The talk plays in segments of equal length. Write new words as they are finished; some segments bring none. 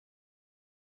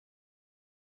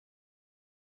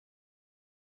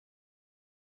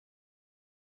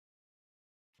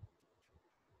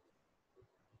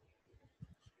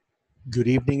Good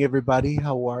evening, everybody.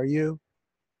 How are you?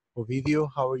 Ovidio,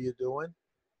 how are you doing?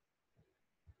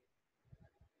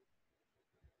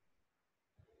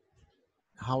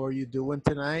 How are you doing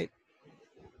tonight?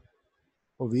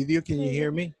 Ovidio, can you Good.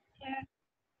 hear me? Yeah.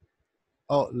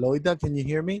 Oh, Loida, can you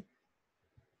hear me?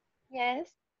 Yes,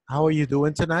 How are you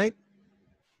doing tonight?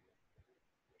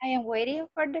 I am waiting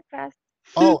for the class.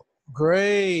 Oh,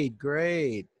 great,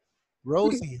 great.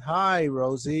 Rosie, hi,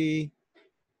 Rosie.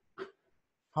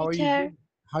 How are you Teacher, doing?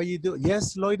 How you doing?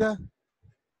 Yes, Loida?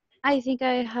 I think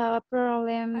I have a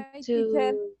problem Hi,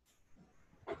 teacher.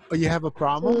 Oh, you have a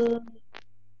problem? to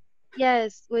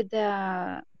yes with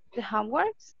the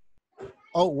homeworks.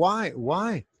 Oh, why?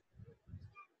 Why?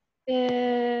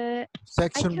 I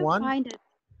Section can one? find it.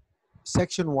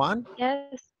 Section one?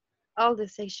 Yes, all the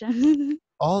section.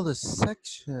 All the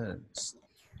sections.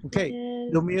 Okay,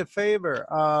 Yes, do me a favor.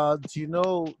 Do you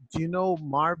know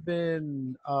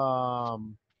Marvin?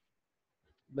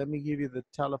 Let me give you the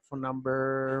telephone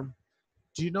number.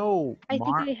 Do you know I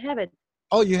think I have it.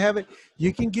 Oh, you have it.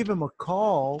 You can give him a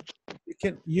call.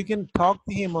 You can talk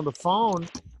to him on the phone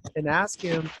and ask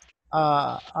him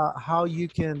how you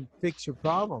can fix your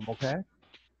problem. Okay.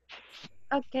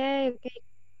 Okay, okay.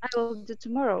 I will do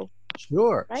tomorrow,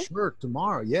 Sure, right? sure.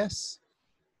 Tomorrow. Yes.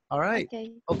 All right.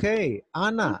 Okay. Okay, Thank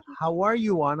Anna. you. How are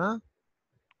you, Anna?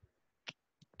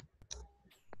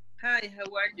 Hi, how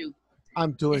are you?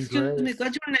 I'm doing Excuse great. me,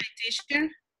 what's your name, teacher?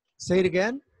 Say it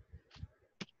again.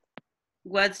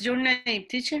 What's your name,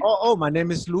 teacher? Oh, my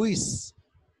name is Luis.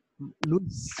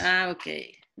 Luis. Ah,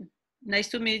 okay. Nice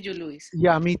to meet you, Luis.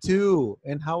 Yeah, me too.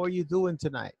 And how are you doing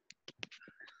tonight?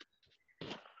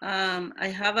 I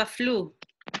have a flu,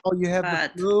 Oh, you have the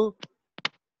but flu?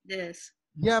 yes.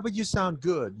 Yeah, but you sound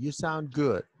good. You sound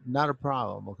good. Not a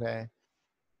problem. Okay.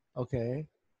 Okay.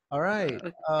 All right.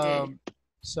 Okay.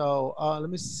 Let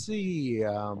me see.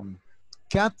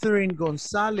 Catherine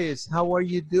Gonzalez, how are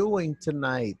you doing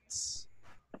tonight?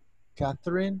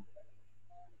 Catherine,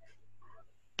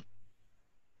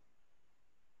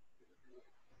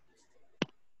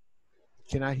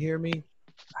 can I hear me?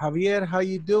 Javier, how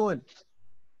you doing?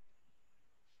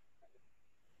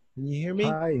 Can you hear me?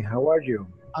 Hi, how are you?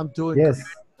 I'm doing Yes,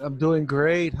 great. I'm doing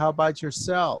great. How about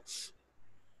yourself?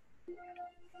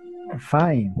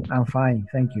 fine. I'm fine.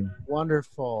 Thank you.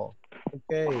 Wonderful.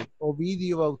 Okay.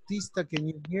 Ovidio Bautista, can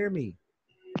you hear me?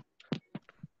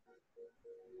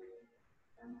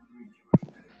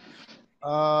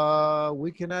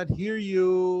 We cannot hear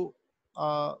you,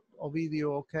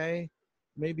 Ovidio, okay?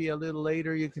 Maybe a little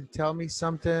later you can tell me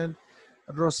something.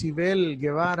 Rosibel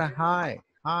Guevara, hi.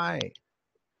 Hi.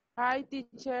 Hi,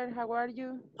 teacher. How are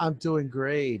you? I'm doing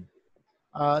great.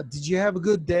 Did you have a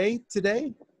good day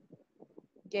today?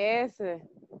 Yes,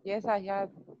 yes, I have.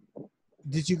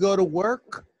 Did you go to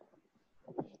work?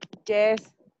 Yes,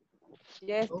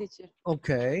 yes, O- teacher.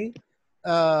 Okay.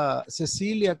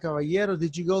 Cecilia Caballero,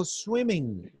 did you go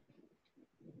swimming?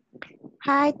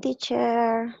 Hi,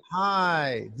 teacher.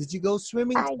 Hi. Did you go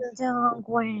swimming I today? don't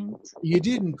went. You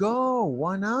didn't go.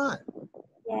 Why not?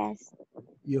 Yes.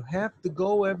 You have to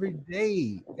go every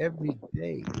day. Every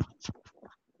day.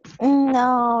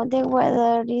 No, the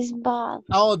weather is bad.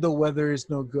 Oh, the weather is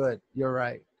no good. You're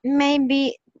right.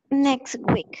 Maybe next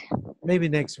week. Maybe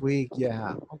next week.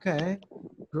 Yeah. Okay.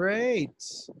 Great.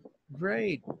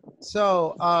 Great.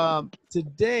 So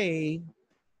today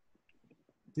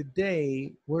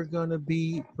we're gonna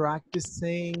be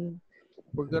practicing.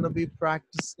 We're gonna be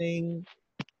practicing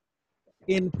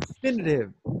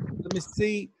infinitive. Let me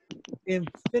see.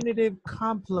 Infinitive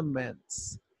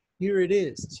complements. Here it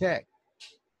is. Check.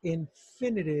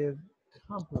 Infinitive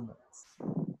complements.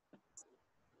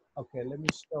 Okay, let me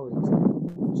show it to you.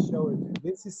 Let me show it to you.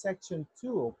 This is section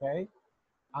 2, okay?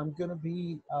 I'm gonna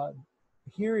be,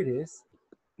 here it is,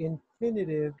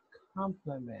 infinitive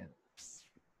complements,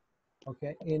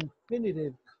 okay?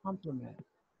 Infinitive complement,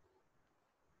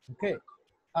 okay?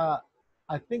 Uh,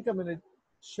 I think I'm gonna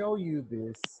show you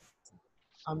this.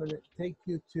 I'm gonna take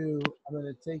you to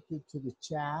the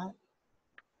chat,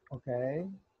 okay?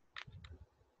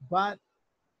 But,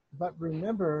 but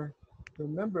remember,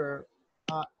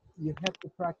 uh, you have to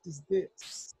practice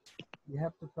this. You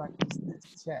have to practice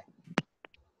this. Check.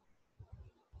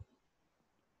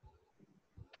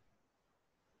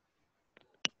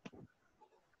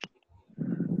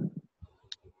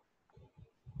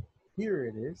 Here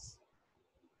it is.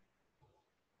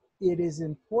 It is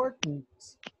important.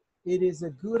 It is a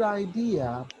good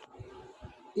idea.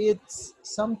 It's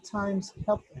sometimes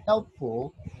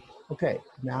helpful. Okay,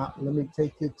 now let me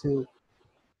take you to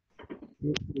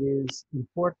it is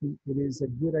important. It is a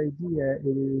good idea.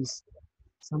 It is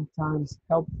sometimes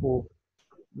helpful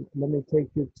Let me take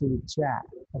you to the chat.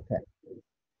 Okay,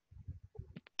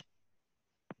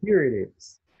 here it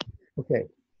is. Okay,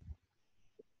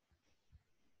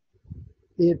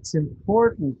 it's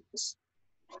important.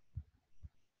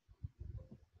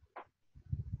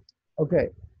 Okay,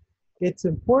 it's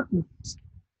important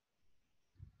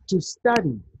to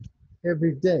study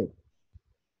every day.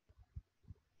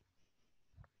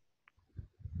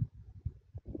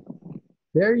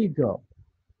 There you go.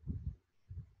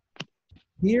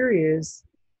 Here is,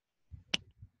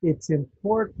 it's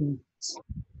important.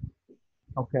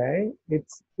 Okay,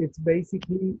 it's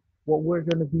basically what we're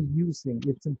going to be using.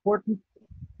 It's important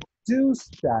to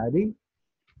study.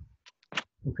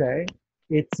 Okay,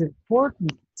 it's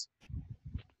important.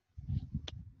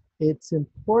 It's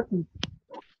important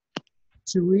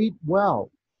to eat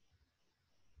well.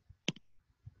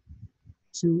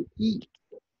 To eat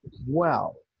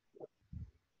well.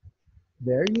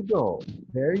 There you go.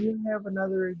 There you have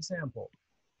another example.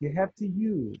 You have to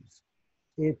use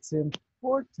it's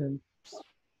important,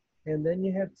 and then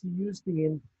you have to use the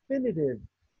infinitive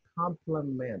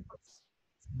complement.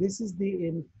 This is the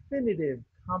infinitive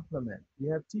complement.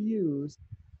 You have to use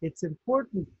it's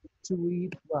important to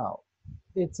eat well.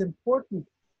 It's important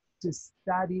to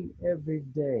study every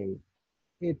day.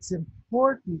 It's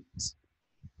important.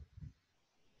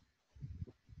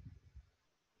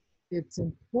 It's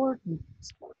important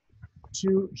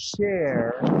to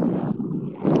share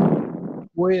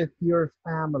with your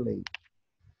family.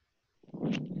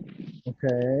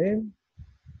 Okay.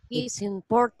 It's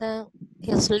important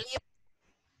to sleep.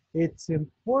 It's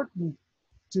important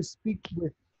to speak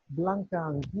with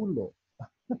Blanca Angulo.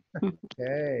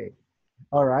 Okay.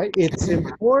 All right. It's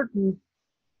important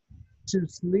to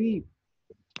sleep.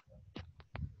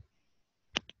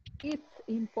 It's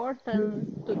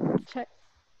important to check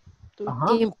to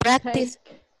In practice,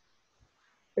 take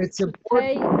It's to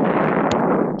important.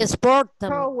 take it's important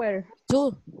shower.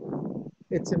 too.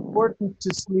 It's important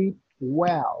to sleep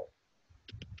well.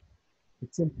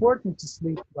 It's important to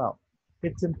sleep well.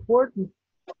 It's important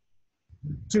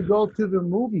to go to the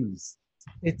movies.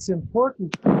 It's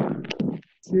important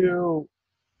to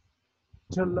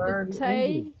learn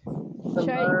take English. To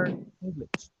learn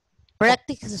English.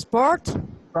 Practice sport.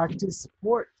 Practice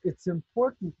sport. It's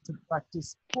important to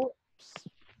practice sports.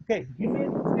 Okay, give me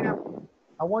an example.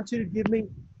 I want you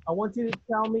to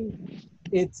tell me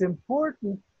it's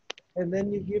important, and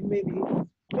then you give me the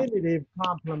infinitive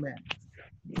complement.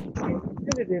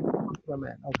 Infinitive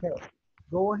complement. Okay,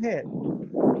 go ahead.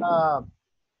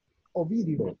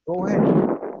 Ovidio, go ahead.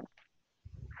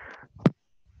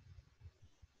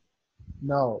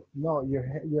 No,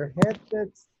 your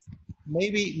headsets.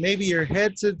 Maybe your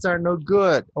headsets are no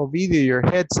good. Ovidio, your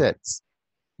headsets.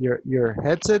 Your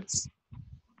headsets.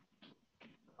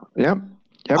 Yep.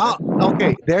 Yep. Ah,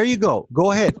 okay, there you go.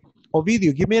 Go ahead.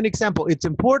 Ovidio, give me an example. It's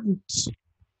important.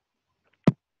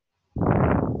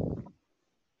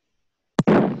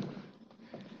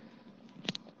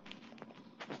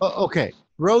 Okay,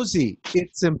 Rosie,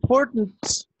 it's important.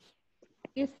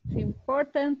 It's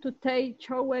important to take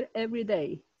shower every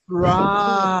day.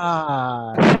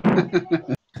 Right. To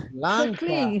Blanca.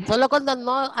 clean. Solo cuando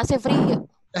no hace frío.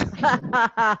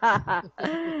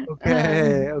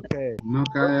 Okay, okay. No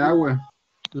cae agua.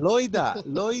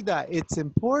 Loida, it's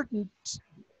important.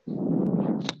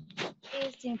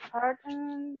 It's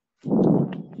important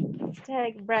to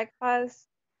take breakfast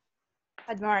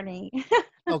at morning.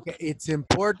 Okay, it's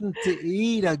important to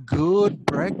eat a good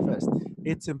breakfast.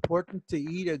 It's important to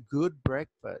eat a good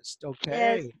breakfast. Yes,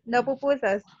 Okay. no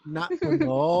pupusas.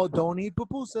 No, don't eat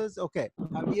pupusas. Okay.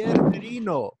 Javier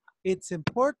Merino, it's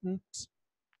important.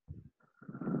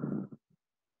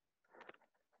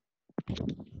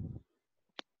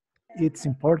 It's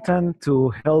important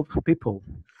to help people.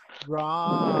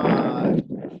 Right.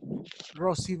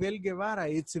 Rosibel Guevara,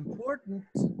 it's important.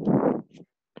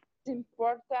 It's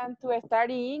important to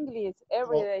study English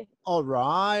every day. All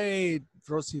right,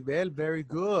 Rosibel, very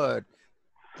good.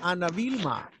 Ana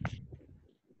Vilma.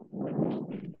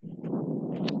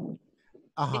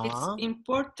 It's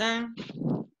important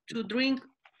to drink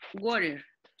water.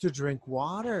 To drink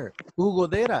water. Hugo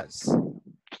Deras.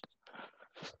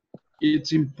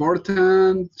 It's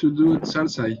important to do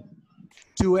exercise.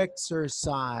 To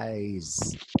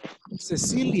exercise.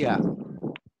 Cecilia.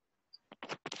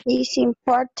 It's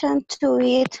important to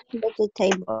eat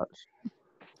vegetables,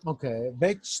 Okay,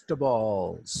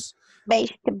 vegetables.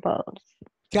 vegetables.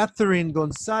 Catherine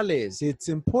Gonzalez, it's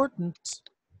important.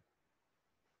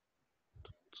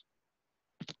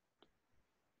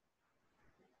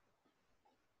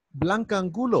 Blanca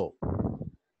Angulo.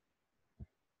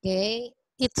 Okay.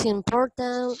 it's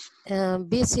important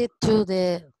visit to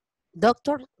the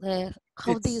doctor.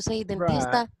 How do you It's say right,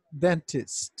 dentista?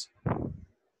 dentist.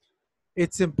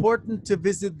 It's important to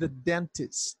visit the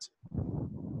dentist.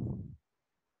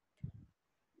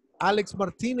 Alex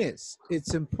Martinez,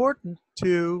 it's important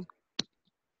to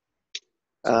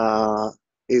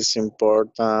It's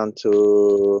important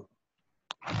to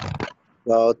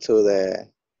go to the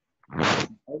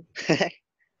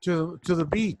to the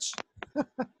beach,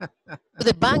 To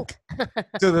the bank.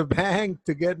 to the bank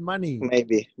to get money.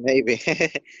 maybe.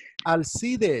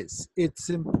 Alcides, it's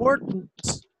important.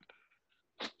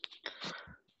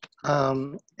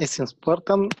 It's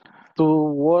important to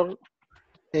work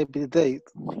every day.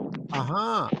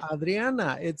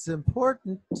 Adriana, it's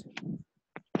important.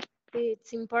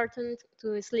 It's important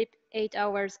to sleep 8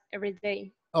 hours every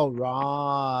day. All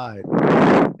right.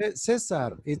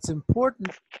 Cesar, it's important.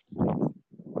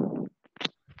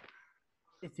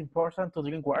 It's important to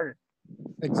drink water.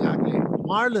 Exactly.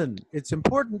 Marlon, it's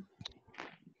important.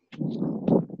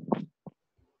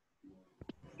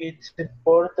 It's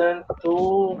important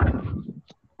to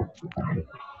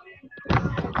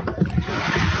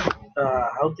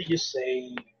how do you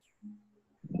say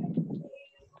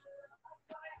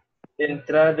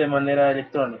entrar de manera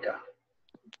electrónica?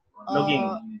 Login.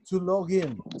 To log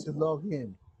in.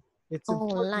 It's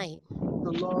Online. important to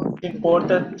log.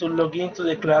 Important to log into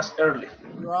the class early.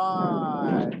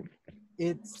 Right.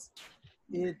 It's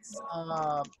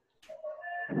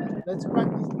let's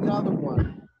practice the other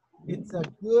one. It's a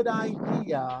good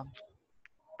idea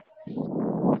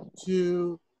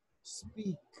to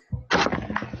speak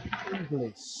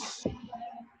English.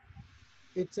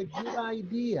 It's a good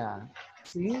idea.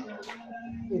 See?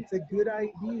 It's a good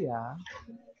idea.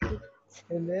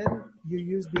 And then you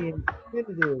use the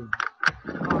infinitive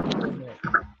complement.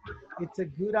 It's a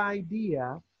good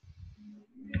idea.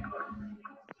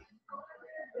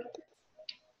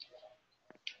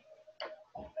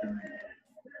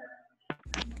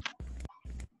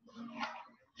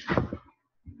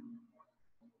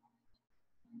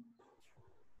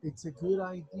 It's a good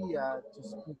idea to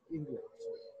speak English.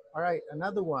 All right,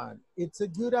 another one. It's a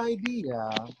good idea.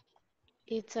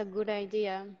 It's a good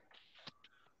idea.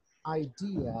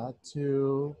 Idea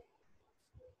to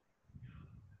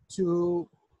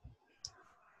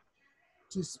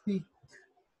speak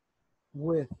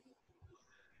with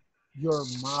your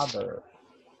mother.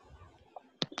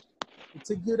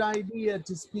 It's a good idea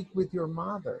to speak with your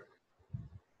mother.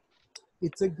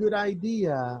 It's a good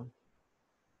idea.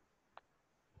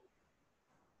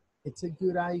 It's a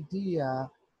good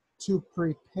idea to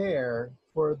prepare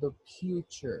for the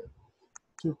future.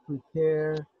 To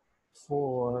prepare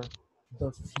for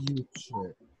the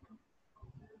future.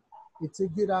 It's a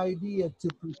good idea to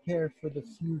prepare for the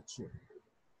future.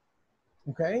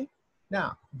 Okay?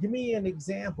 Now, give me an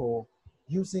example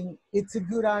using it's a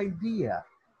good idea.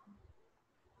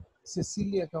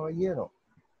 Cecilia Caballero.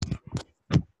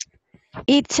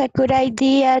 It's a good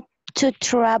idea to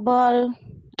travel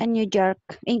to New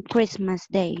York in Christmas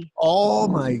Day. Oh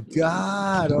my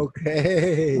God.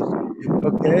 Okay.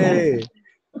 Okay.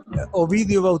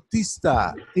 Ovidio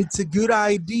Bautista. It's a good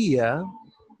idea.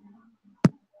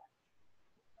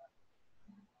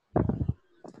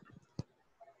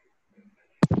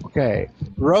 Okay.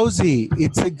 Rosie,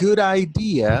 it's a good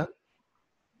idea.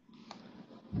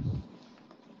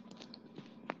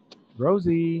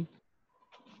 Rosie.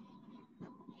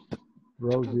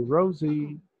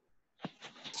 Rosie.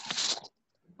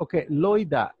 Okay,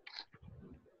 Loida.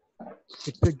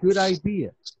 It's a good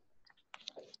idea.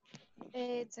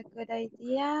 It's a good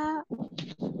idea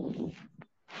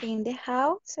in the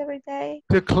house every day.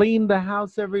 To clean the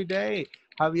house every day.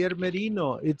 Javier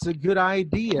Merino, it's a good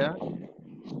idea.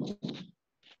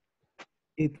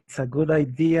 It's a good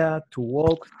idea to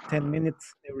walk 10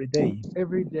 minutes every day.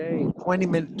 Every day, 20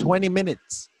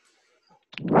 minutes.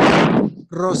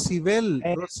 Rosibel,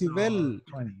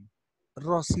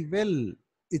 20.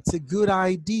 it's a good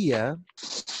idea.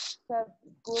 It's a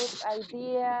good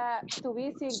idea to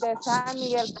visit the San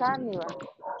Miguel Carnival.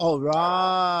 All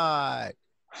right.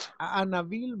 Ana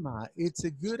Vilma, it's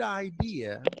a good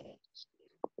idea.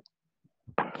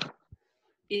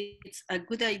 It's a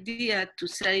good idea to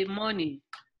save money.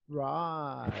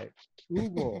 Right.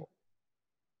 Hugo.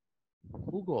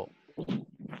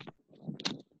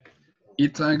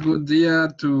 It's a good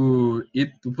idea to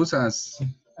eat pupusas.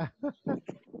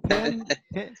 10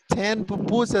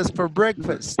 pupusas for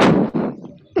breakfast.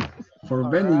 For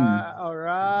Benning. All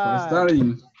right. For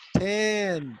starting.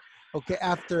 10. Okay,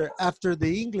 after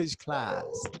the English class.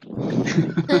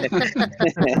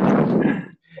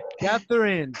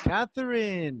 Catherine.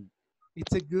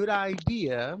 It's a good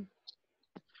idea.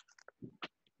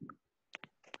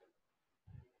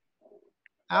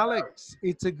 Alex,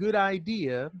 it's a good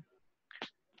idea.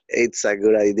 It's a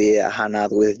good idea hang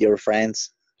out with your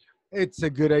friends. It's a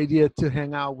good idea to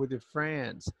hang out with your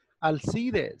friends.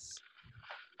 Alcides.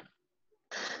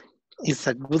 It's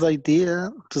a good idea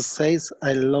to say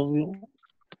I love you.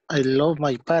 I love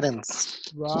my parents.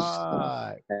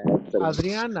 Right.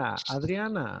 Adriana,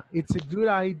 it's a good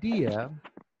idea.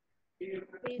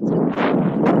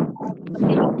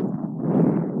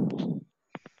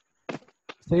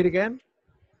 Say it again.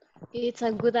 It's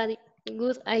a good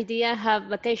idea to have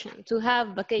vacations. To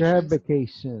have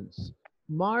vacations.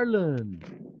 Marlon.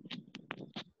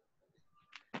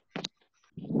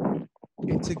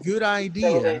 It's a good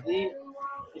idea.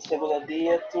 It's a good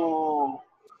idea to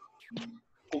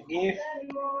give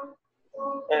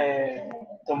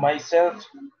to myself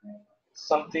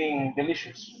something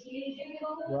delicious.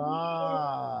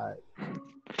 Right.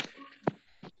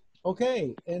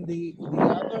 Okay, and the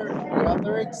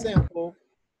other example,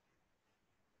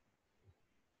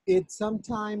 it's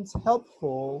sometimes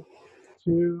helpful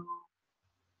to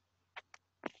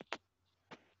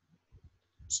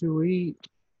eat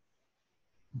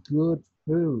good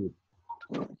food.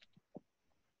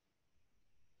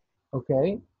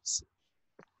 Okay,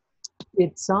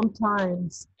 it's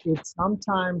sometimes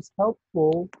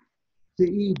helpful to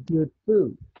eat good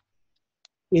food.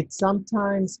 It's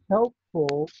sometimes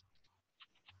helpful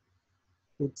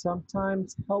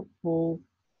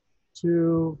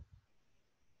to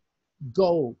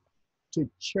go to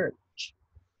church.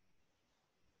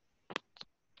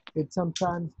 It's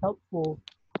sometimes helpful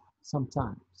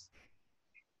sometimes.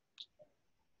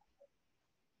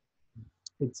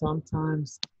 It's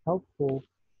sometimes helpful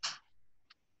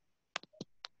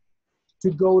to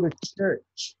go to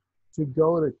church. To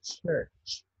go to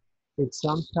church. It's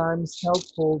sometimes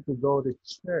helpful to go to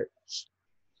church.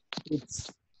 It's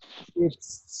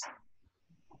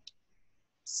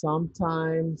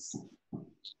sometimes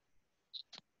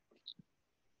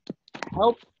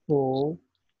helpful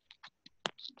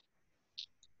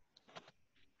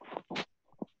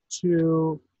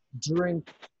to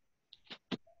drink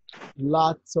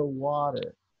lots of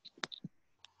water.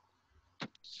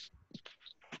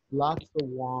 Lots of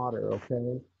water,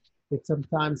 okay? It's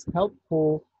sometimes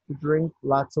helpful to drink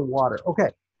lots of water.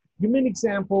 Okay, give me an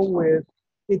example with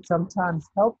it's sometimes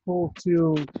helpful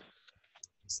to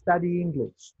study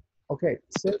English. Okay,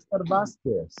 Cesar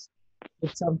Vasquez.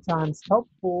 It's sometimes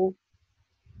helpful.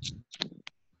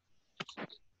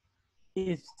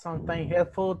 It's sometimes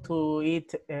helpful to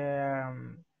eat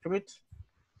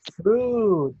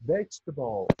fruit,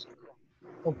 vegetable.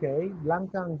 Okay,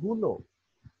 Blanca Angulo.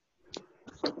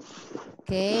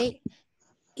 Okay,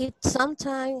 it's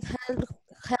sometimes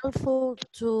helpful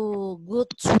to good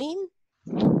swim.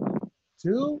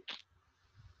 To?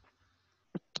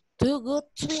 Do good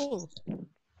swim.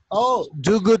 Oh,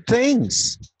 do good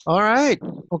things. All right.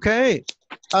 Okay.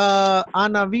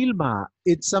 Ana Vilma,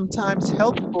 it's sometimes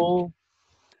helpful.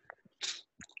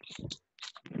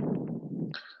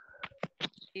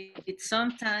 It's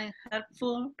sometimes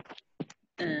helpful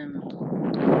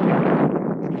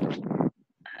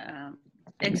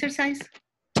exercise.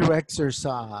 To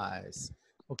exercise.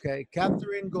 Okay.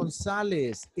 Catherine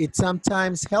Gonzalez, it's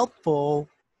sometimes helpful.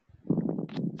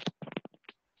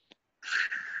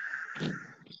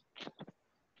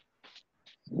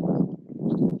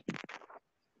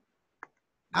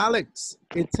 Alex,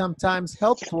 it's sometimes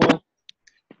helpful.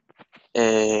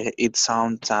 It's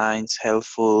sometimes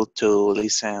helpful to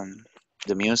listen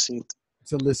the music.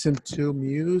 To listen to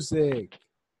music.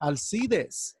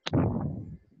 Alcides.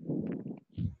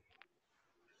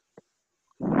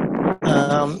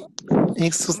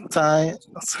 It's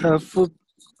sometimes helpful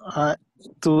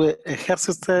to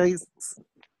exercise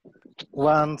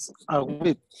once a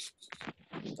week.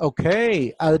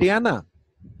 Okay, Adriana.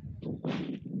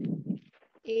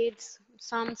 It's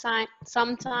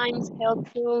sometimes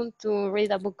helpful to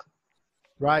read a book.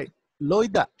 Right.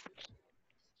 Loida.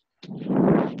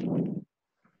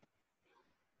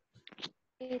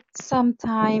 It's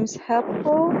sometimes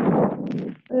helpful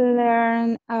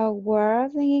learn a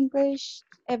word in English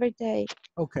every day.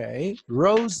 Okay.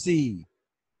 Rosie.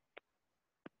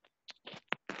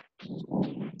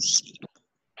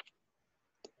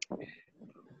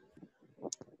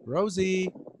 Rosie.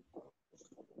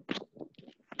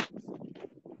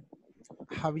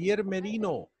 Javier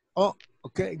Merino. Oh,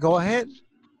 okay. Go ahead.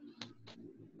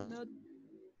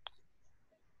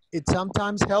 It's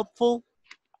sometimes helpful.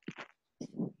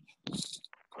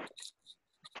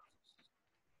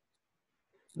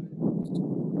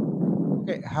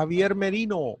 Okay, Javier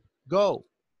Merino, Go.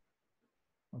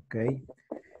 Okay.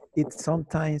 It's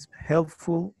sometimes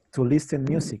helpful to listen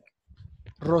music.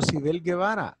 Rosibel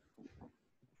Guevara.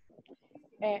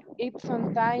 It's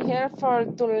sometimes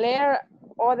helpful to learn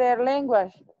other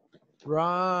language.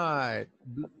 Right.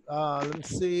 Let me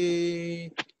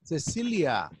see.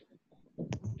 Cecilia.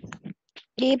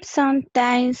 It's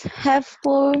sometimes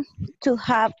helpful to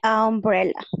have an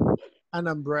umbrella. An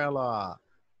umbrella.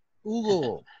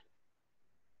 Hugo.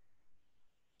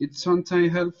 It's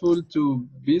sometimes helpful to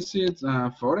visit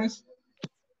a forest.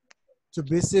 To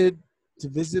visit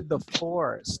the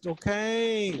forest.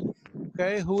 Okay.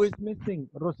 Okay, who is missing?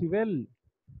 Rosibel.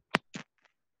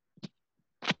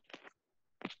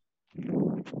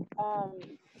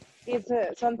 It's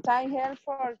sometimes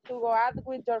helpful to go out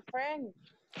with your friends.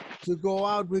 To go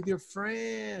out with your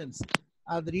friends.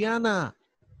 Adriana.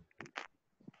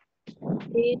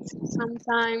 It's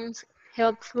sometimes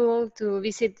helpful to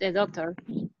visit the doctor.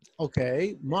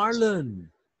 Okay. Marlon.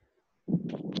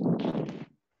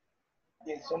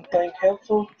 It's sometimes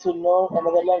helpful to learn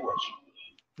another language.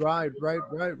 Right.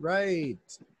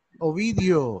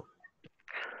 Ovidio.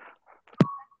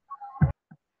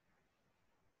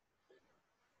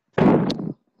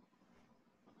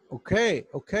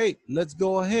 Okay. Let's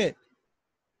go ahead.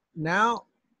 Now,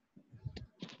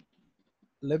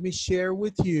 let me share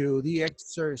with you the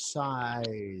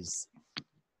exercise.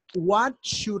 What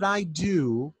should I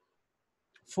do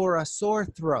for a sore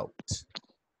throat?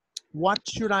 What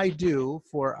should I do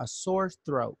for a sore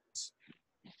throat?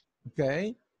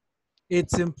 Okay.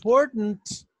 It's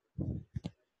important,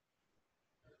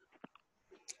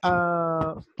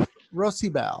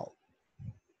 Rosibel.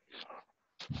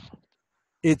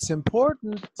 It's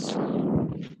important.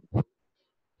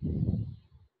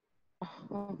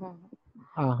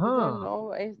 I don't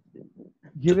know.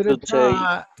 Give it a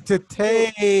try. To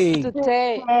take. To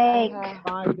take.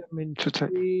 Vitamin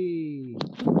C.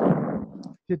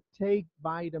 To take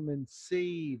vitamin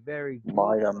C. Very good.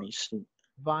 Vitamin C.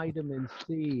 Vitamin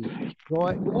C.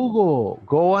 Google,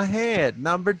 go ahead.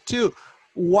 Number 2.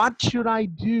 What should I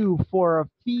do for a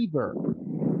fever?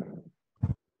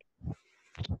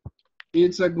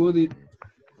 It's a good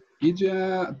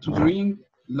idea to drink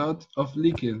lot of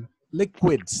liquid.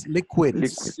 Liquids.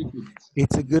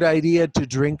 It's a good idea to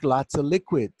drink lots of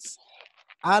liquids.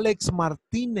 Alex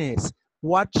Martinez,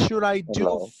 what should I do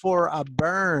Hello. for a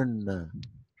burn?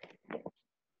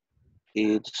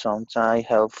 It's sometimes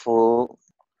helpful.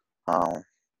 I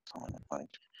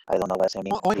don't know what's the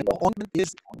name. Ointment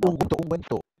is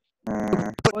ungüento.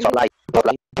 Apply.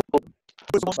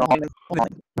 What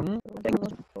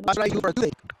should I do for a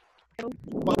toothache?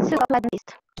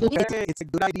 Okay, it's a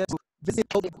good idea to visit.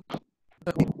 To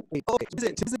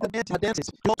visit the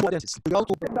dentist. Go to a dentist. Go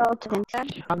to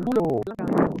Angulo. It's a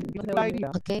good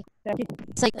idea. Okay. To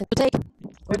take.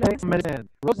 Medicine.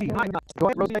 Rosie, hi. Go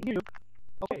ahead, Rosie, I hear you.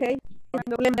 Okay. You're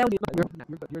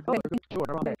sure,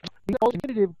 around there. The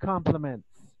alternative complements.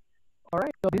 All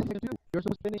right, so this is section 2. You're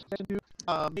supposed to finish section 2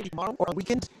 maybe tomorrow or on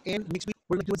weekend, and next week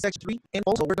we're going to do section 3, and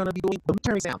also we're going to be doing the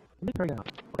midterm exam.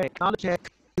 Okay, knowledge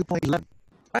check 2.11.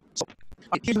 Right, so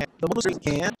here you have the modal series: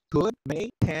 can, could, may,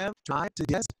 have, try,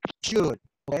 suggest, should.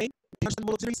 Okay, you understand the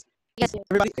modal series? Yes.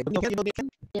 Everybody can?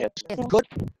 Yes. Could?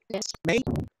 Yes. May?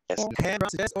 Yes. Have,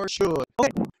 suggest, or should.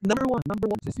 Okay, number one,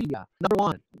 Cecilia. Number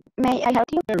 1. May I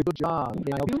help you? Very good job.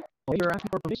 May I help you? Okay, you're asking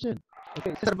for permission.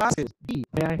 Okay, Cesar Vasquez, B.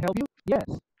 May I help you? Yes.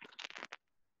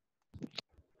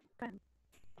 Can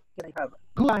I have?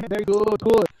 Good. Very good.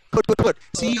 Good.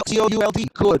 C-O-U-L-D.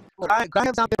 Good. Could I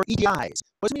have something for ETIs?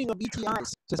 What's the meaning of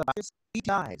ETIs? Cesar Vasquez?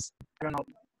 ETIs. I don't know.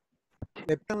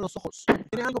 Le pegan los ojos.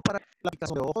 ¿Tiene algo para la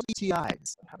picazón de ojos?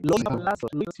 ETIs. Los lazos.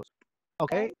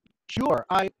 Okay. Sure.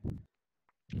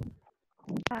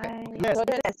 Yes.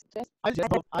 I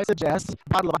suggest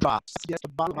bottle of drops. Yes, a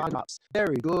bottle of drops.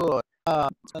 Very good.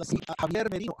 Let's see. Javier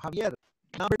Merino. Javier.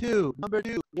 Number two.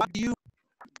 What do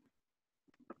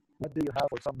you have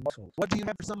for some muscles?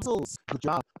 Good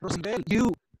job. Rosibel,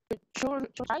 you try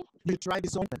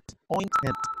this ointment.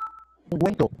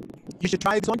 Ungüento. You should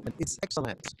try this ointment. It's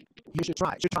excellent. You should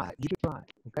try.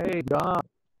 Okay, good job.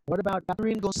 What about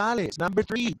Catherine Gonzalez? Number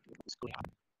 3.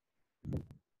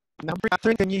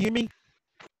 Catherine, can you hear me?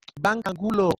 Bang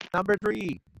Angulo, number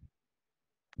 3.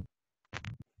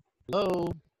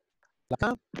 Hello?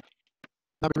 Laka?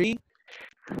 Number 3.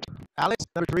 Alex,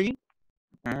 number 3.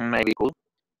 Maybe cool.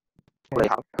 Okay.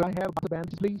 Could I have a box of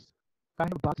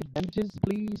bandages,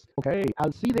 please? Okay,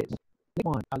 I'll see this. Next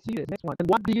one. Next one. And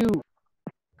what do you?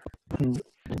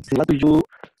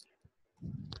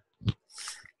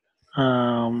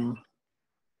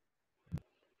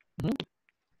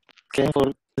 Care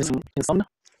for insomnia?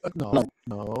 No,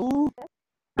 no.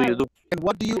 Do you do? And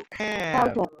what do you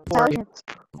have for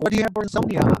what do you have for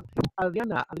insomnia?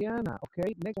 Adriana.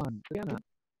 Okay, next one, Adriana.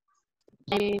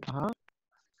 Maybe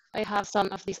I have some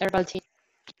of this herbal tea.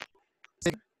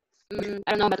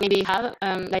 I don't know, but maybe have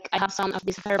like I have some of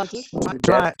this herbal tea.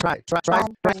 Try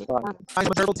some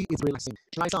herbal tea. It's relaxing.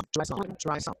 Try some.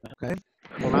 Okay.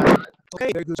 All right.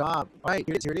 Okay. Very good job. All right.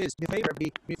 Here it is. Do me a favor,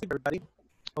 everybody.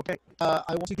 Okay.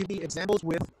 I want you to give me examples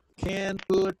with can,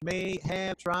 could, may,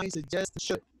 have, try, suggest,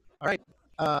 should. All right.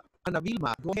 Ana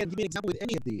Vilma, go ahead and give me an example with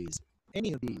any of these.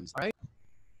 All right.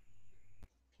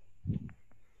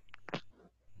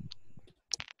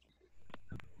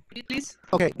 Please.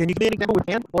 Okay. Can you give me an example with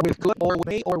can, or with could, or with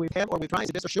may, or with have, or with try,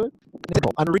 suggest, or should? An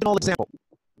example. An original example.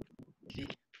 Okay.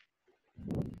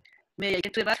 May I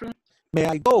get to the bathroom? May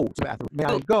I go to the bathroom? May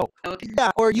I go? Okay.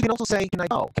 Yeah, or you can also say, can I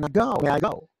go? Can I go? May I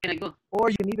go? Can I go?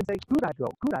 Or you can even say, could I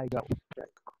go? Could I go?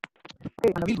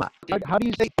 Okay, Ana Vilma, how do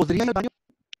you say, ¿podría ir al baño?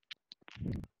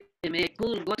 May I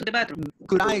could go to the bathroom?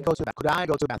 Could I go to the bathroom? Could I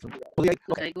go to the bathroom? Could I go?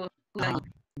 Could I go?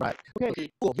 Right.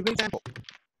 Okay, cool. Give me an example.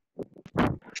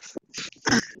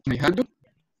 Can I help you?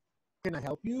 Can I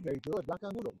help you? Very good. Blanca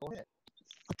Angulo, go ahead.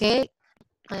 Okay.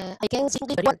 I can sing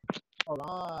very well. All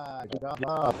right. Good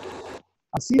job.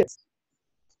 Así es.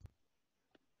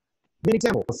 Give me an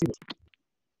example. Así es.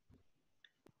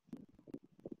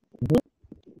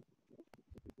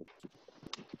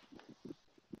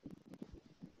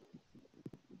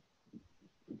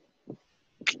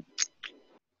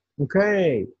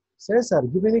 Okay, Cesar,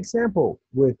 give me an example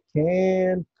with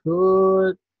can,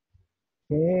 could,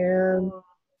 could.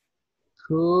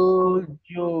 Could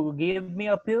you give me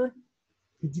a pill?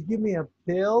 Could you give me a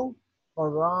pill? All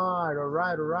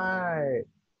right.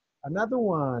 Another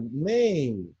one,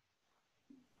 may.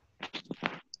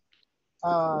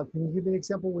 Can you give me an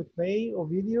example with may or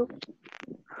video?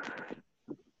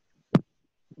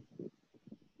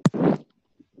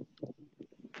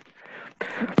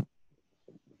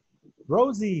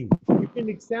 Rosie, give me an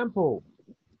example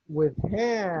with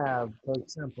have, for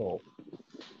example.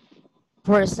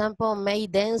 For example, may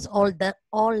dance all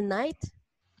night?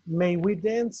 May we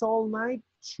dance all night?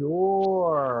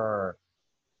 Sure.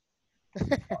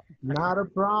 Not a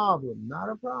problem.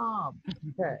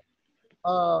 Okay.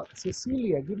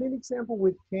 Cecilia, give me an example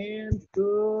with can,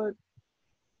 could,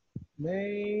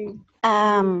 may.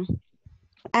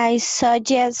 I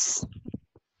suggest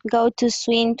go to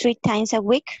swim 3 times a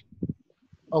week.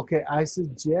 Okay, I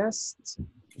suggest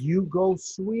you go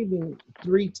swimming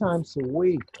 3 times a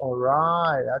week. All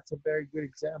right, that's a very good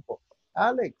example.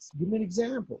 Alex, give me an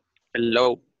example.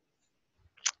 Hello.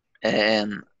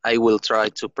 And I will try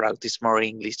to practice more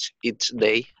English each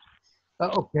day.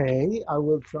 Okay, I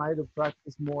will try to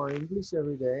practice more English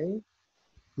every day.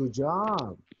 Good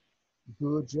job.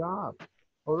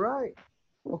 All right.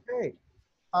 Okay.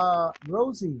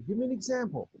 Rosie, give me an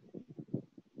example.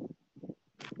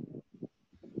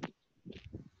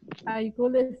 I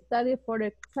could study for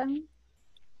exam.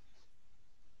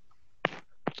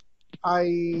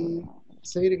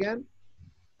 Say it again.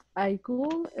 I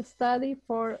could study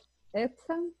for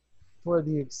exam. For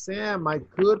the exam, I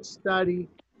could study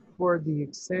for the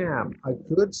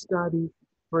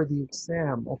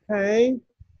exam. Okay,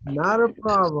 not a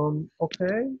problem.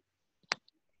 Okay,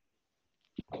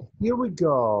 here we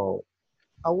go.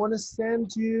 I want to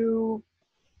send you.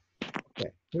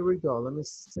 Okay, here we go. Let me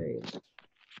say it.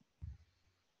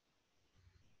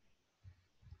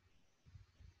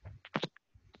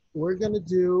 We're going to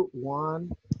do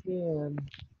one can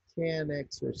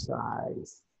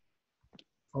exercise.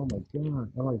 Oh my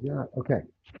God. Okay,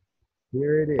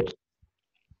 here it is.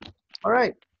 All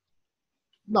right.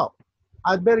 No,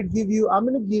 I'm going to give you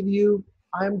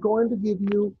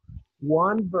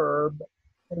one verb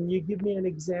and you give me an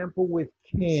example with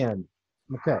can.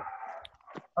 Okay.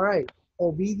 All right.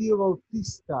 Ovidio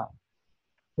Bautista.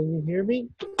 Can you hear me?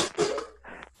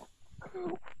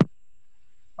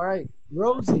 All right.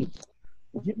 Rosie,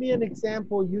 give me an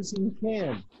example using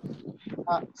can.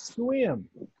 Swim.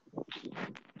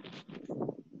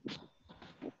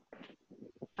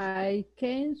 I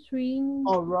can swim.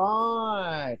 All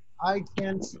right. I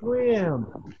can swim.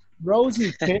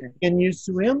 Rosie, can you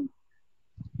swim?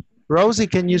 Rosie,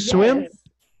 can you swim? Yes.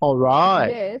 All right.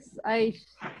 Yes, I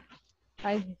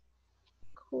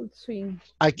could swim.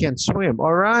 I can swim.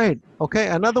 All right. Okay,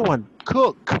 another one.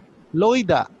 Cook.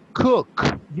 Loida,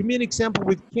 cook. Give me an example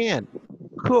with can.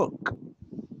 Cook.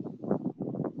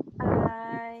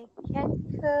 I can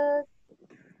cook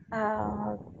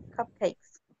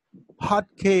cupcakes. Hot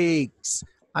cakes.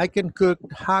 I can cook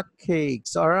hot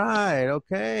cakes. All right.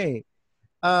 Okay.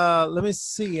 Let me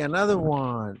see another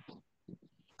one.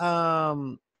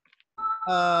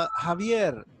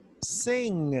 Javier,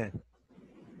 sing.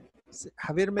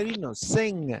 Javier Merino,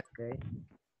 sing. Okay.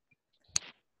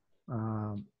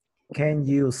 Can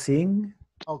you sing?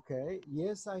 Okay,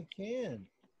 yes, I can.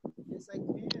 Yes, I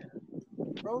can.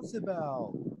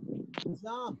 Roosevelt,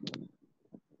 jump,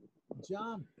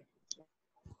 jump.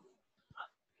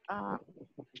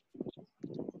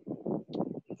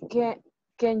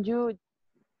 Can you?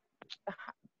 I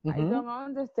Mm-hmm. don't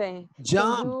understand.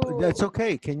 Jump. Can you That's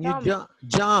okay. Can you jump?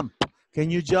 jump? Can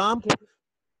you jump?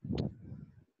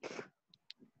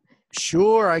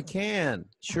 Sure, I can.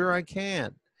 Sure, I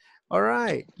can. All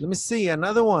right. Let me see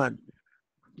another one.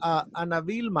 Ana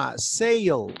Vilma,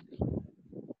 sail.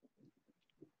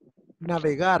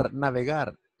 Navegar,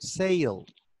 navegar. Sail.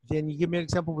 Can you give me an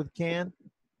example with can?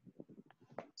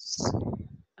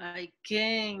 I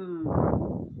can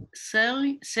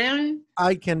sail.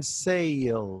 I can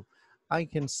sail. I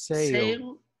can sail.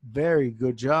 Sail. Very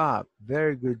good job.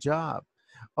 Very good job.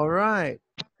 All right.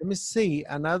 Let me see.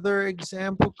 Another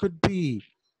example could be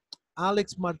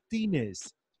Alex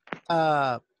Martinez.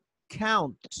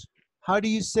 Count. How do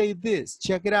you say this?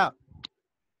 Check it out.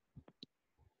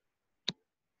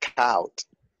 Count.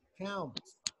 Count.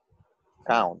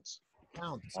 Count.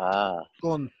 Count. Ah.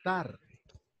 Contar.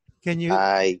 Can you?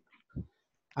 I.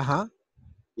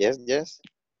 Yes, yes.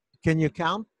 Can you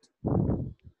count?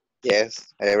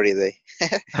 Yes, every day.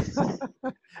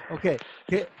 Okay.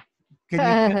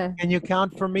 Can you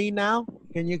count for me now?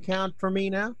 Can you count for me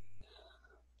now?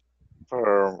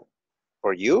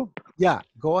 For you? Yeah,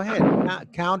 go ahead.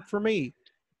 Count for me.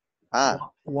 Ah.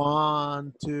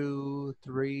 1, 2,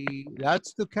 3.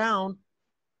 That's to count.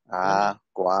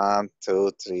 1,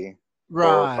 2, 3, 4,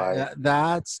 Right. 5.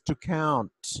 That's to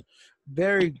count.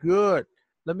 Very good.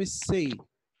 Let me see.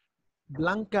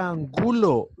 Blanca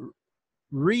Angulo.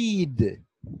 Read.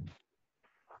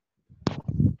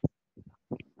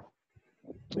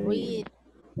 Read.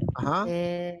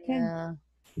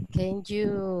 Can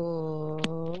you?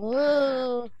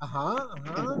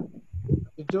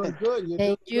 You're doing good. You're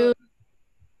Can doing you? good.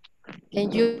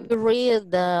 Can you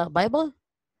read the Bible?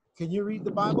 Can you read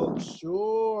the Bible?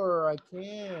 Sure, I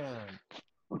can.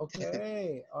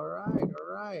 Okay. All right. All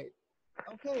right.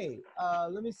 Okay.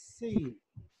 Let me see.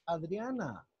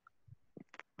 Adriana.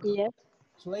 Yes.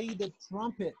 Play the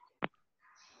trumpet.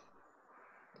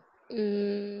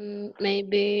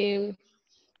 Maybe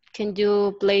can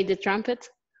you play the trumpet?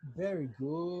 Very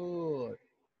good.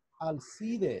 I'll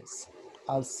see this.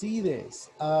 I'll see this.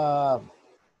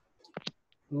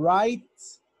 Write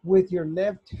with your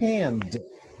left hand.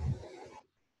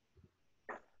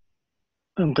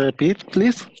 And repeat,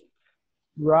 please.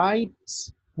 Write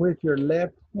with your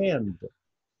left hand.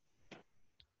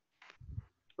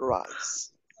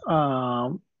 Rice. I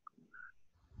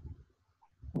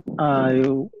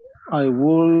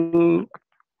will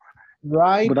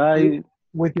Write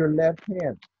with your left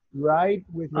hand. Write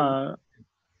with your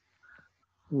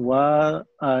what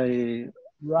I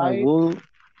right. will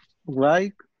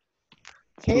write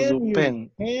to the pen.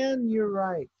 Can you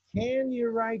write? Can you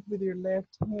write with your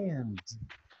left hand?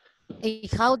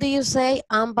 How do you say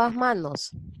ambas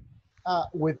manos?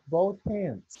 With both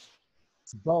hands.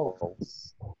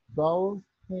 Both. Both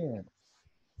hands.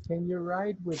 Can you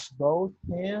write with both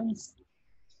hands?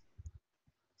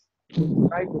 Can you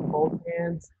write with both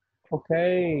hands?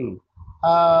 Okay.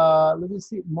 Let me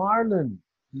see. Marlon.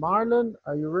 Marlon,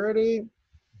 are you ready?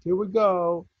 Here we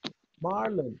go.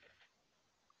 Marlon.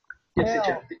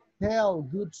 Tell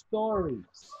good stories.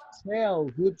 Tell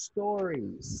good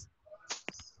stories.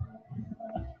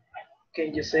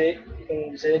 Can you say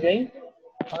again?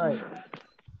 All right.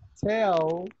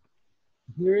 Tell.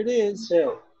 Here it is.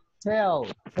 Tell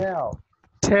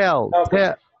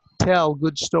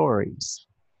good stories.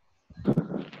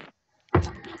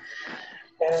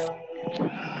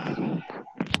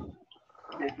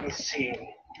 Let me see.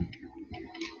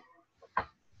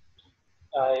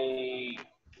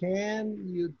 Can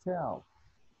you tell?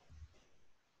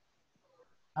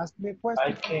 Ask me a question.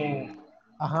 I can.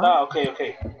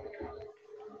 Okay.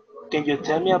 Can you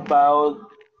tell me about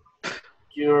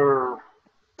your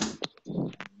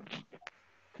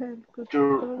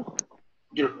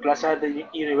class at the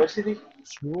university?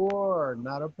 Sure,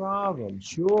 not a problem.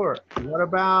 Sure. What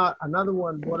about another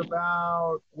one? What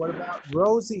about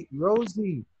Rosie?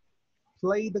 Rosie,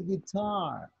 play the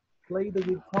guitar. Play the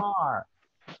guitar.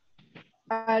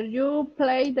 Are you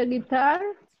play the guitar?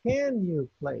 Can you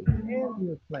play? Can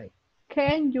you play?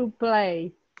 Can you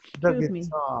play? The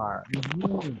guitar.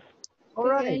 All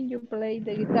right. Can you play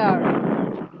the guitar?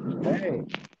 Okay.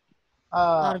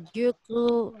 Are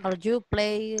you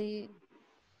play?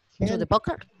 to the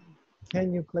poker?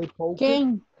 Can you play poker?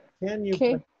 Can you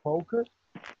play poker?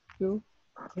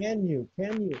 Can you?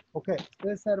 Okay,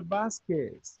 Cesar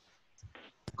Vasquez.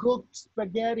 Cook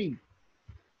spaghetti.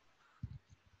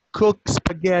 Cook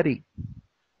spaghetti.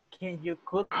 Can you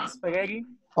cook spaghetti?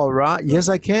 All right. Yes,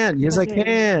 I can. Yes, I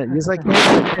can. Yes, I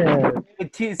can.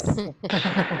 With cheese.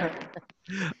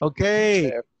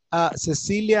 Okay.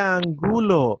 Cecilia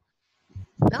Angulo.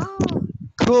 No.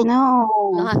 Cook. No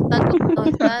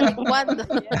está licuando.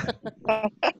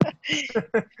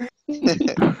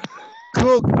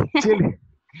 Cook. Chili.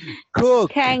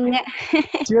 Cook. Can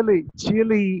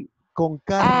Chili con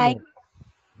carne.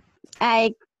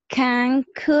 I can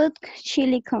cook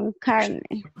chili con carne.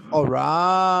 All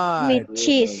right. With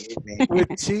cheese.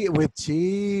 With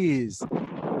cheese.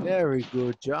 Very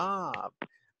good job.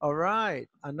 All right.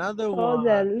 Another Oh, one.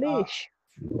 delish.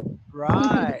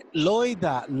 Right.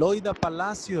 Loida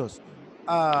Palacios.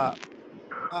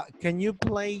 Can you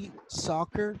play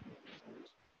soccer?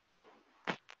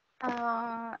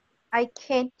 I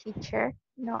can't, teacher.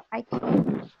 No, I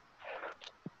can't.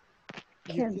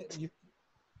 You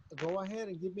go ahead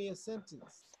and give me a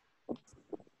sentence.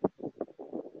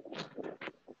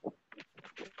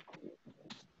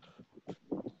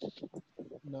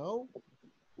 No?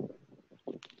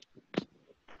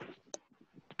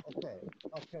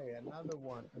 Okay, another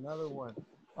one.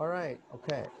 All right,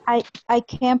 okay. I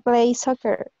can't play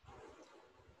soccer.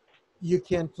 You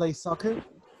can play soccer?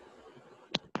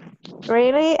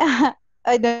 Really? I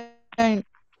don't.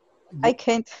 I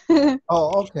can't.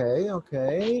 Oh,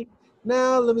 okay.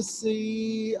 Now let me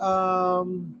see. All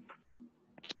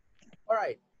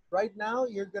right. Right now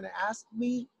you're gonna ask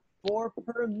me for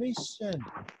permission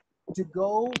to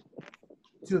go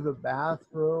to the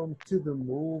bathroom, to the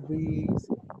movies,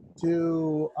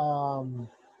 to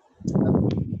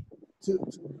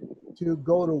to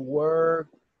go to work.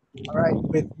 All right,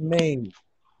 with me.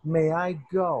 May I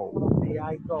go? May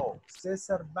I go?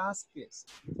 Cesar Vasquez,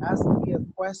 ask me a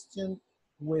question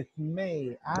with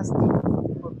may, asking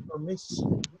for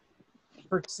permission.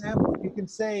 For example, you can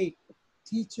say,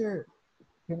 teacher,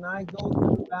 can I go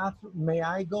to the bathroom? May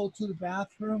I go to the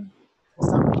bathroom?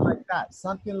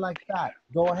 Something like that.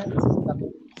 Go ahead,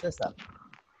 Cesar.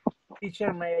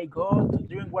 Teacher, may I go to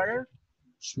drink water?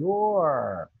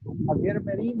 Sure. Javier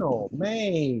Merino,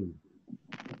 may.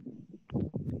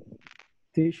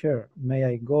 Teacher, may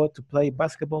I go to play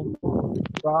basketball?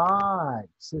 Right.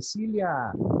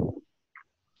 Cecilia.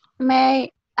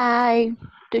 May I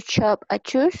to chop a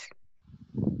shoes?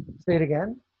 Say it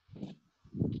again.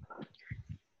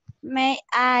 May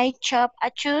I chop a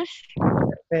shoes?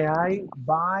 May I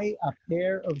buy a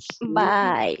pair of shoes?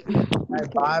 Bye. I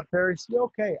buy a pair of shoes.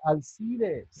 Okay,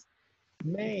 Alcides.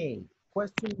 May.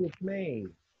 Question with May.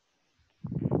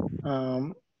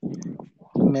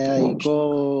 May I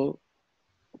go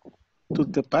to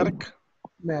the park?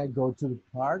 May I go to the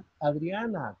park?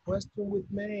 Adriana. Question with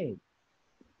May.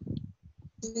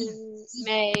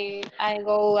 May I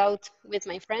go out with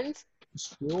my friends?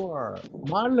 Sure.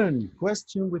 Marlon.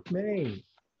 Question with May.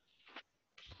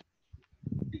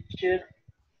 Teacher,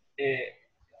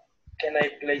 can I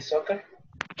play soccer?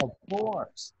 Of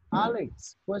course.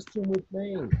 Alex. Question with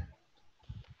May.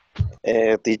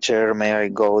 Teacher, may I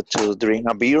go to drink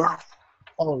a beer?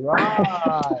 All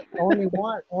right. Only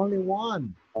one. Only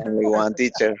one,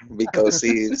 teacher, because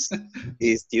it's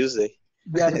Tuesday.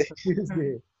 Yeah, it's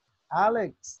Tuesday.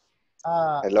 Alex.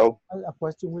 Hello. A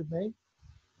question with May.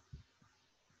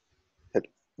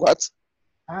 What?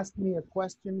 Ask me a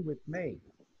question with May.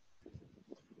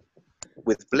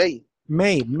 With play?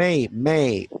 May.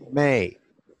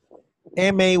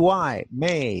 M-A-Y.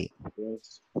 May.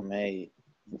 Yes, may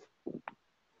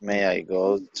I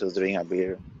go to drink a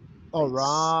beer? All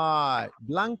right.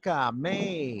 Blanca,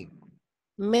 May.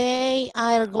 May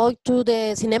I go to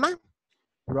the cinema?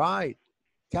 Right.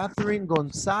 Catherine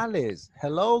Gonzalez.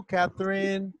 Hello,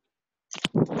 Catherine.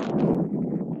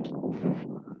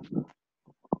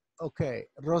 Okay.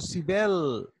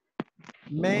 Rosibel,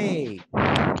 May.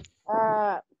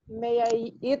 May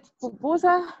I eat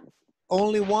pupusa?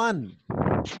 Only one.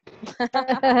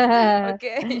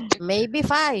 Okay. Maybe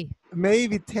 5.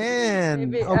 Maybe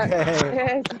 10. Maybe,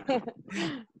 Okay. yes.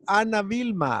 Ana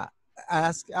Vilma,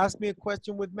 ask me a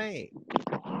question with May.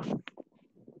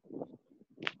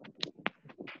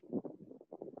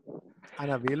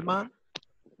 Ana Vilma.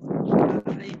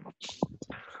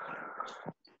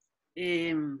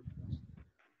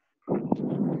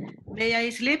 May I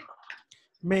sleep?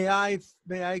 May I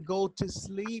go to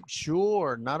sleep?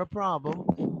 Sure, not a problem.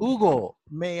 Hugo,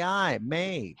 may I?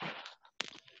 May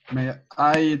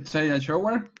I take a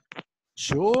shower?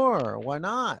 Sure, why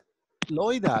not?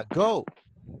 Loida, go.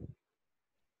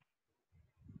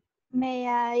 May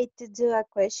I to do a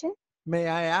question? May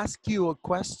I ask you a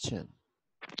question?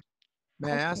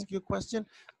 May I Okay. ask you a question?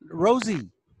 Rosie,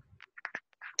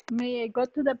 May I go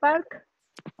to the park?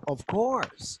 of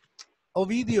course.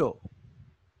 Ovidio.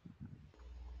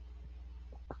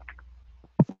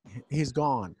 He's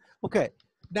gone. Okay,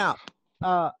 now,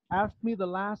 ask me the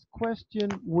last question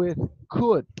with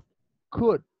could.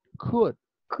 Could. Could.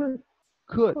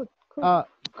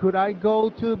 Could I go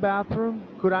to the bathroom?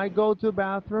 Could I go to the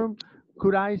bathroom?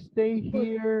 Could I stay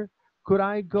here? Could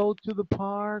I go to the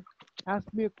park? Ask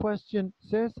me a question,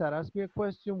 Cesar. Ask me a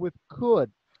question with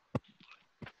could.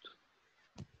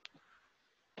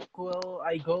 Could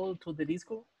I go to the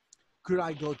disco? Could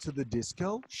I go to the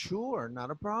disco? Sure,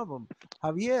 not a problem.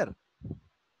 Javier,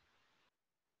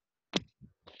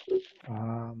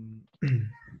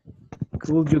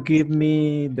 Could you give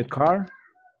me the car?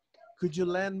 could you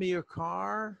lend me your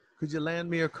car? Could you lend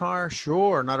me your car?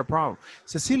 Sure, not a problem.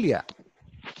 Cecilia,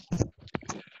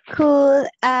 Could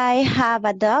I have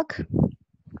a dog?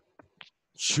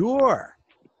 sure.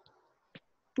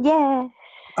 Yeah.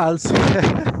 I'll see.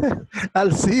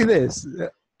 I'll see this.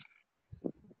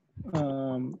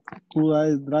 Could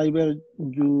I drive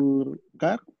your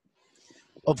car?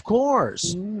 Of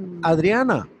course.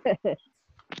 Adriana,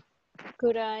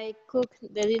 Could I cook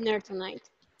the dinner tonight?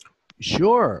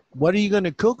 sure. What are you going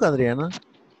to cook, Adriana?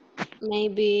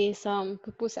 Maybe some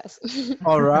pupusas.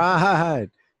 All right.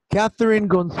 Catherine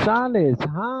Gonzalez,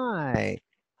 hi.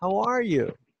 How are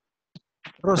you?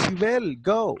 Rosibel,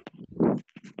 go.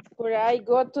 Could I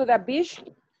go to the beach?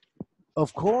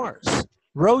 Of course.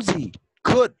 Rosie,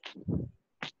 could.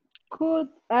 Could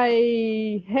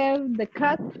I have the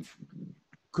cat?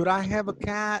 Could I have a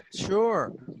cat?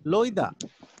 Sure. Loida.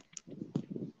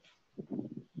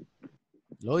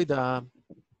 Loida.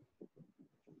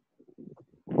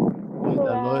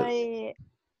 Could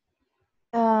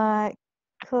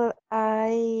could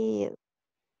I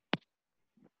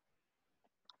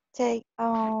take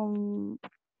could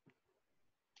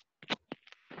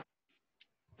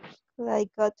I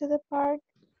go to the park?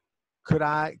 Could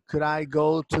I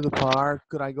go to the park?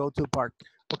 Could I go to the park?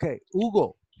 Okay,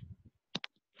 Hugo.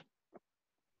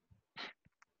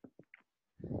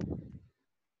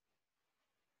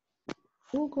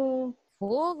 Hugo.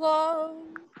 Hugo.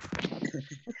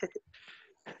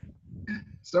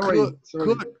 Sorry.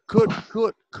 Could.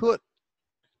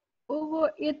 Hugo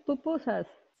eat pupusas.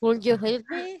 Could you help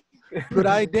me? Could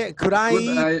I Could I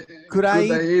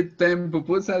eat 10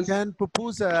 pupusas? 10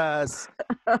 pupusas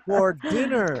for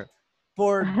dinner?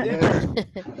 For dinner.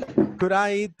 Could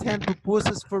I eat 10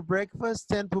 pupusas for breakfast,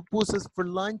 10 pupusas for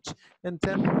lunch, and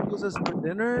 10 pupusas for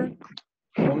dinner?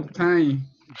 All time.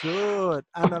 Good.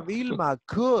 Ana Vilma,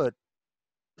 could.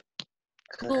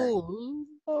 Cool.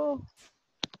 Oh,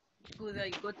 Could I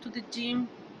go to the gym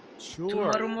Sure.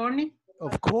 tomorrow morning?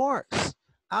 Of course.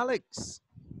 Alex,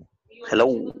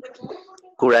 Hello.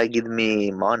 Could I give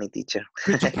me money, teacher?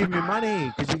 could you give me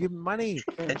money? Could you give me money?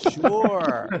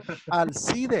 Sure. I'll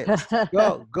see this.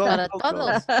 Go. Para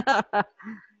todos.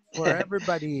 For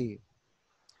everybody.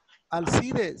 I'll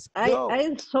see this. Go.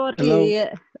 I'm sorry. Hello.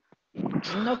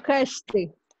 No catch it.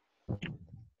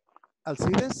 I'll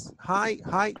see this. Hi.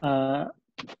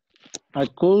 I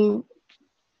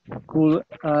could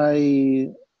I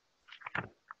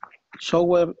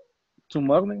shower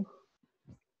tomorrow?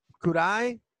 Could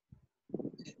I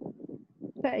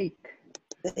Take.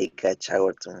 Take a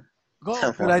shower too.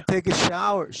 go? Could I take a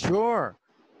shower? Sure.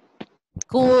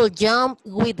 Could jump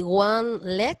with one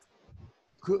leg?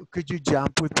 Could you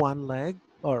jump with one leg?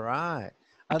 All right.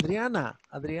 Adriana.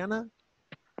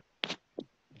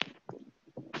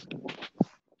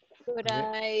 could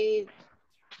I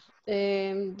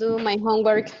do my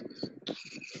homework?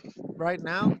 Right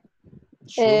now?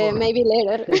 Sure. Maybe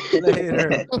later.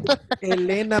 Later.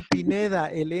 Elena Pineda.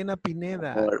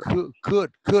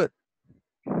 Could.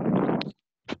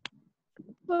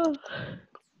 Oh,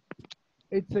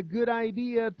 It's a good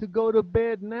idea to go to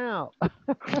bed now.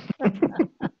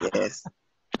 Yes.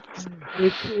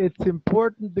 It's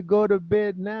important to go to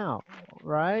bed now,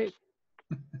 right?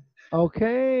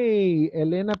 Okay,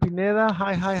 Elena Pineda,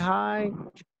 hi.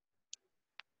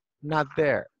 Not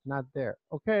there.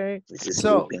 Okay, She's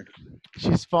so sleeping.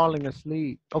 she's falling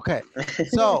asleep. Okay,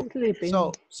 so sleeping.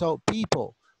 so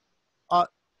people,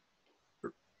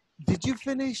 did you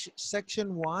finish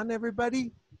section 1,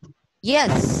 everybody?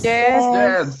 Yes.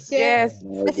 Yes.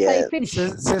 Oh, I yes. finished.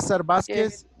 Cesar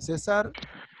Vasquez, Cesar,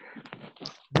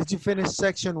 did you finish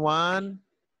section 1?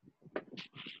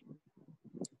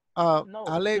 No,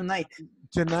 Alex, tonight.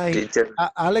 tonight. Teacher.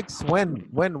 Alex, when?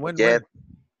 Yeah.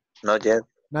 Not yet.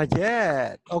 Not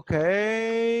yet.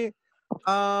 Okay.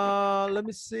 Let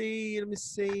me see. Let me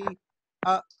see.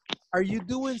 Are you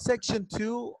doing section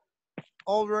 2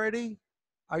 already?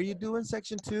 Are you doing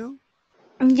section 2?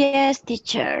 Yes,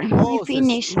 teacher. We Oh,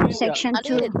 finished Cecilia. section A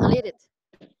 2. little it.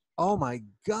 Oh my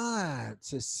God,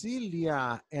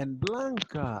 Cecilia and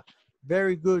Blanca.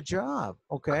 Very good job.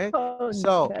 Okay.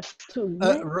 So,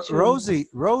 Congratulations.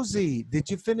 Rosie, did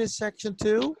you finish section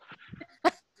 2?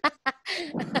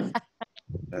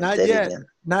 Not yet. Intelligent.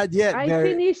 Not yet. I Very.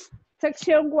 finished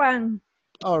section 1.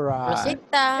 All right.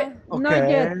 Rosita. Not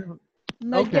Okay. yet.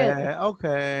 Not yet. Okay.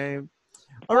 Okay.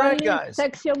 All right, Only guys.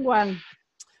 section 1.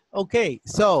 Okay.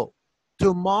 So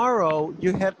tomorrow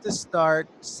you have to start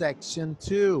section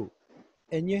 2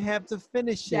 and you have to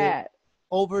finish it Yeah.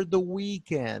 over the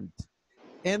weekend.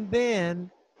 And then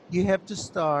you have to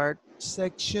start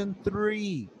section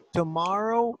 3.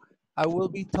 Tomorrow I will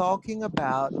be talking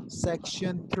about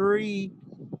section 3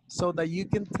 so that you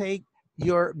can take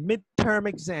your midterm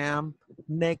exam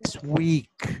next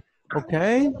week.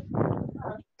 Okay?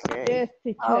 Yes,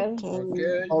 teacher.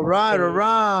 Okay. All right, all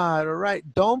right, all right.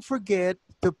 Don't forget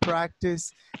to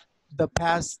practice the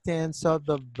past tense of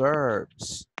the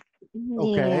verbs.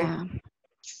 Okay? Yeah.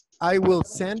 I will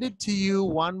send it to you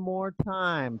one more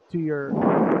time to your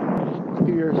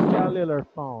cellular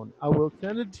phone. I will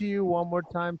send it to you one more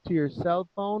time to your cell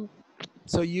phone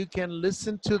so you can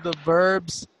listen to the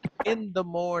verbs in the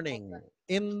morning,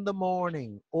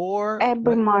 or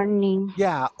Every morning.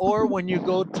 yeah, or when you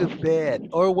go to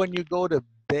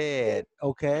bed,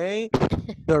 okay?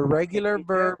 The regular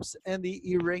verbs and the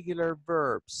irregular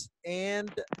verbs.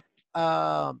 And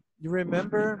you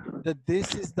remember that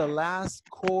this is the last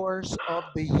course of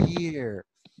the year.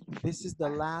 This is the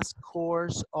last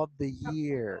course of the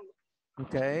year.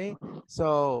 Okay,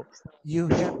 so you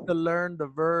have to learn the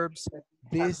verbs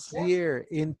this year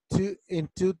in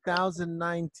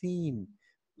 2019.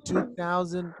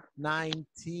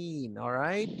 2019, all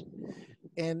right?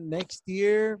 And next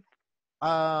year,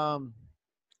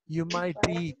 you might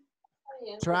be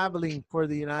traveling for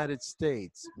the United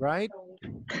States, right?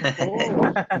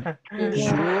 Oh,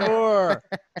 Sure,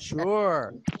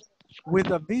 sure.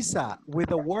 With a visa,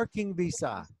 with a working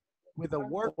visa, with a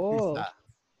work oh. visa.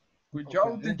 Good job,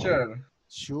 Okay. teacher.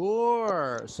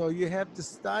 Sure. So you have to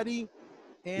study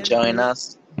and Join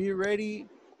us. be ready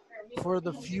for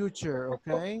the future,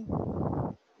 okay?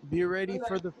 Be ready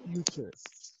for the future.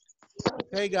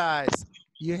 Okay, guys,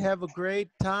 you have a great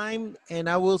time and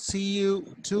I will see you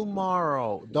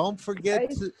tomorrow. Don't forget I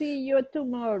to see you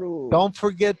tomorrow. log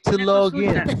Consulta,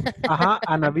 in.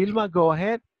 Ana Vilma, go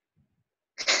ahead.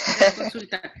 una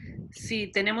consulta. Si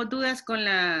tenemos dudas con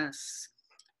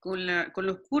con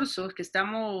los cursos que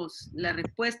estamos, las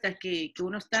respuestas que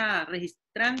uno está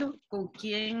registrando, ¿con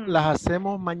quién, Las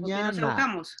hacemos con quién nos mañana.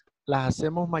 trabajamos? Las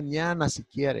hacemos mañana si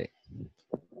quiere.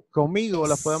 Conmigo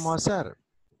las podemos hacer.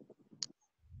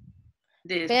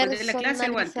 ¿Después de la clase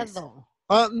o antes? Personalizado.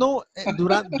 No,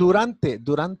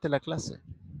 durante la clase.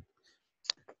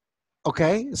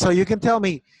 Okay, so you can tell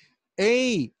me,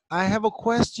 hey, I have a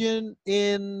question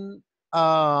in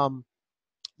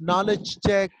knowledge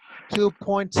check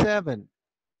 2.7,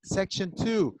 section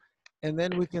 2, and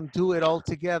then we can do it all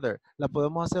together. La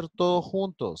podemos hacer todos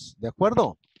juntos, ¿de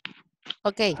acuerdo?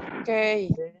 Okay. Okay.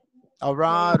 All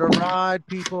right,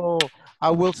 people.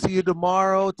 I will see you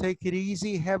tomorrow. Take it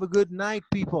easy. Have a good night,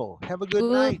 people. Have a good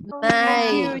night. Good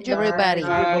night, everybody.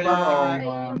 Bye-bye.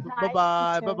 Bye.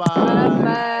 Bye-bye.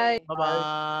 Bye-bye. Bye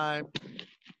bye. Bye-bye.